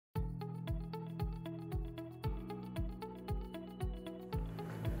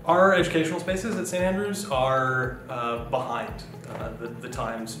Our educational spaces at St. Andrews are behind the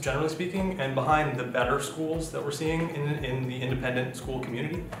times, generally speaking, and behind the better schools that we're seeing in the independent school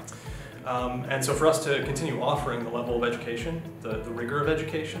community. And so for us to continue offering the level of education, the rigor of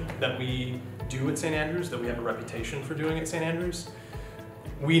education that we do at St. Andrews, that we have a reputation for doing at St. Andrews,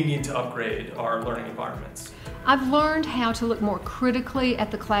 we need to upgrade our learning environments. I've learned how to look more critically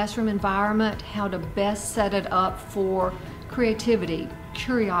at the classroom environment, how to best set it up for creativity,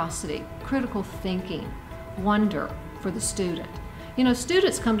 curiosity, critical thinking, wonder for the student. You know,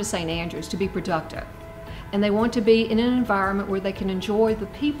 students come to St. Andrews to be productive, and they want to be in an environment where they can enjoy the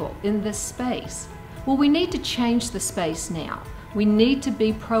people in this space. Well, we need to change the space now. We need to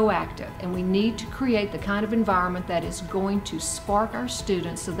be proactive, and we need to create the kind of environment that is going to spark our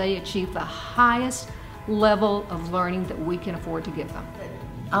students so they achieve the highest level of learning that we can afford to give them.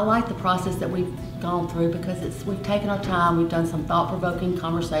 I like the process that we've gone through because we've taken our time, we've done some thought-provoking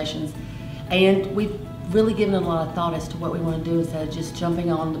conversations, and we've really given it a lot of thought as to what we want to do instead of just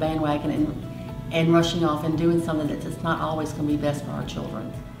jumping on the bandwagon and rushing off and doing something that's just not always going to be best for our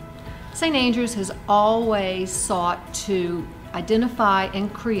children. St. Andrews has always sought to identify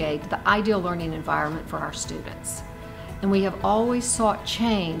and create the ideal learning environment for our students. And we have always sought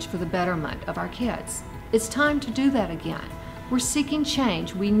change for the betterment of our kids. It's time to do that again. We're seeking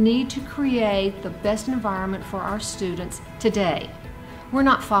change. We need to create the best environment for our students today. We're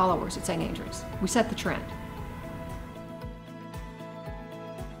not followers at St. Andrews. We set the trend.